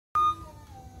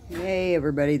Hey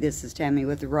everybody, this is Tammy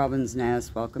with the Robin's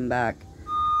Nest. Welcome back.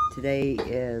 Today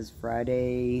is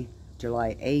Friday,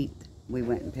 July 8th. We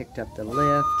went and picked up the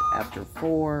lift after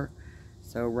 4.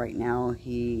 So right now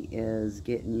he is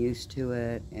getting used to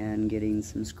it and getting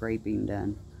some scraping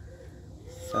done.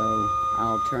 So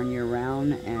I'll turn you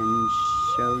around and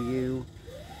show you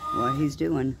what he's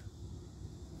doing.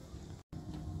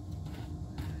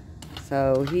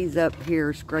 So he's up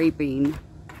here scraping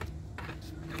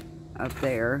up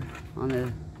there on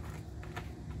the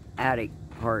attic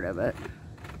part of it.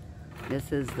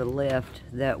 This is the lift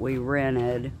that we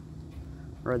rented,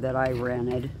 or that I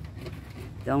rented.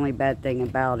 The only bad thing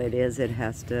about it is you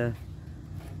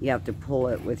have to pull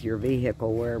it with your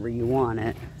vehicle wherever you want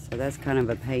it. So that's kind of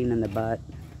a pain in the butt.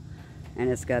 And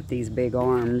it's got these big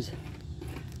arms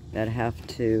that have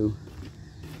to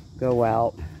go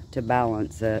out to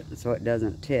balance it so it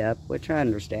doesn't tip, which I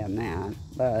understand that,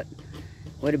 but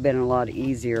would have been a lot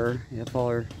easier if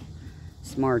our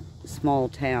small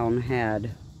town had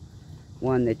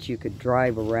one that you could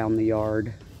drive around the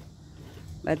yard,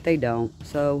 but they don't.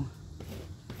 So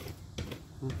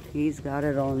he's got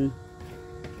it on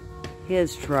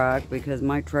his truck because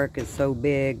my truck is so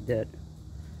big that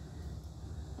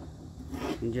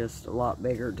it's just a lot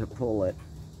bigger to pull it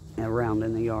around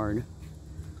in the yard.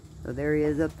 So there he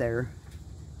is up there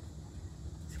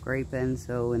scraping,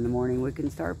 so in the morning we can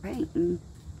start painting.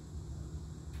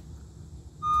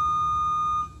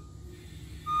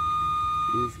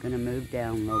 He's gonna move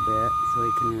down a little bit so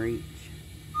he can reach.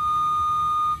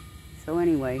 So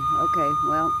anyway, okay,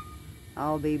 well,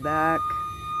 I'll be back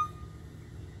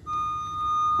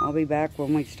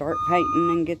when we start painting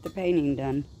and get the painting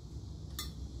done.